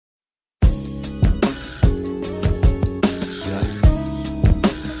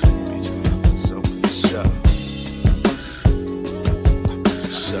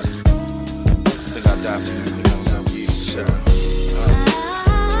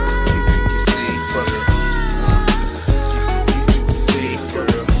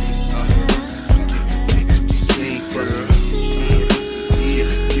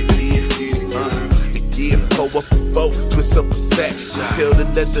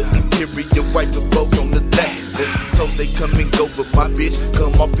the interior, wipe the boats on the lap. Most these hoes they come and go, but my bitch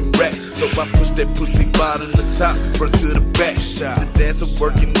come off them racks. So I push that pussy bottom the top, front to the back. She's a dancer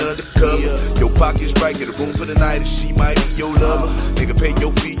working undercover. Your pocket's right, get a room for the night, and she might be your lover. Nigga, pay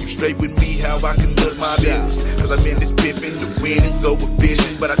your fee, you straight with me, how I conduct my business. Cause I'm in this pimpin', the wind is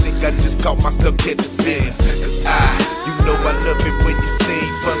overfishing, but I think I just caught myself catching feelings. Cause you know I love it when you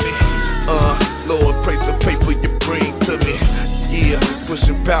sing for me. Lord, praise the paper you bring to me. Yeah,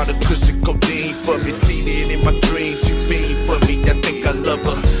 pushing powder, cushion, codeine for me. Seen it in my dreams, she fiend for me. I think I love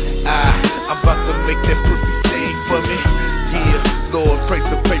her. I'm about to make that pussy sing for me. Yeah, Lord, praise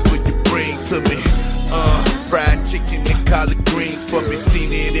the paper you bring to me. Fried chicken and collard greens for me.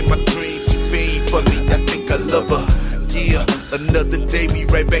 Seen it in my dreams, she fiend for me. I think I love her. Yeah, another day we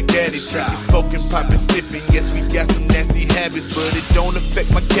right back at it. Drinking, smoking, popping, sniffing. Yes, we got some nasty habits, but it don't affect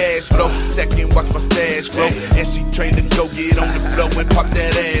my cash flow. Stack and watch my stash grow. And she trained to go get on the floor and pop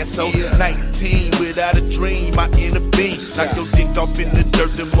that ass. So 19 without a dream, I intervene. Knock your dick off in the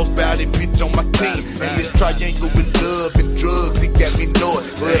dirt, the most bouted bitch on my team. And this triangle with love and drugs, it got me annoyed.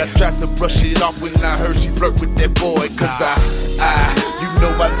 But I tried to brush it off when I heard she flirt with that boy. Cause you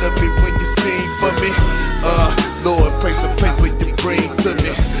know I love it when you sing for me. Lord, praise the paper you bring to me.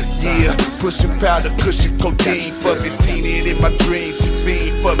 Yeah, pushing powder, cushion, codeine for me. Seen it in my dreams, she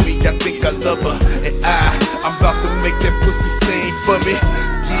fiend for me. I think I love her, and I'm about to make that pussy sing for me.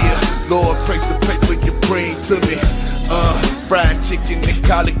 Yeah, Lord, praise the paper you bring to me. Fried chicken and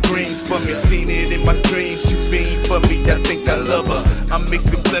collard greens for me. Seen it in my dreams, she fiend for me. I think I love her. I'm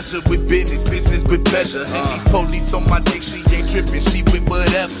mixing pleasure with business, business with pleasure. And these police on my dick, she ain't tripping, she with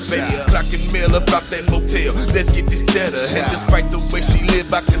whatever. Baby, clocking mail about that motel. Let's get this cheddar. And despite the way she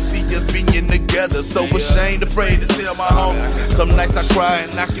live, I can see us being together. So ashamed, afraid to tell my homie. Some nights I cry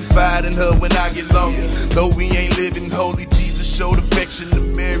and I confide in her when I get lonely. Though we ain't living holy, Jesus showed affection to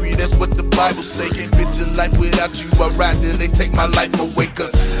Mary. That's what the Bible say. Can't picture life without you. I ride till they take my life away.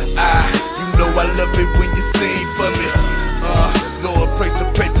 Cause you know I love it when you sing for me. Lord, praise the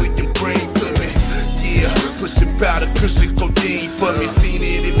paper you bring to me. Yeah, pushing powder, cushion, codeine for me. Seen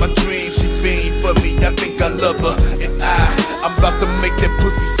it in my dreams, she fiend for me. I think I love her, and I'm about to make that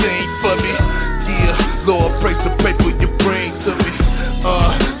pussy sing for me. Yeah, Lord, praise the paper you bring to me.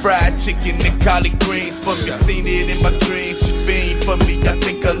 Fried chicken and collard greens for me. Seen it in my dreams, she fiend for me. I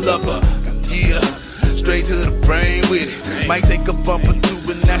think I love her. Yeah, straight to the brain with it. Might take a bump or two,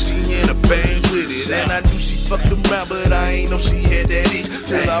 but now she in her veins with it. And I knew she fucked around, but I ain't know she had that itch.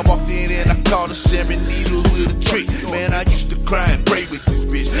 Till I walked in and I caught her sharing needles with a trick. Man, I used to cry and pray with this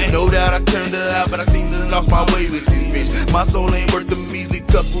bitch. No doubt I turned her out, but I seem to lost my way with this bitch. My soul ain't worth a measly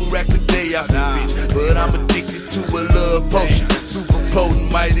couple racks a day out this bitch. But I'm addicted to a love potion. Super potent,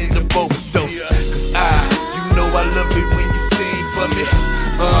 might end up overdose. Cause you know I love it when you sing for me.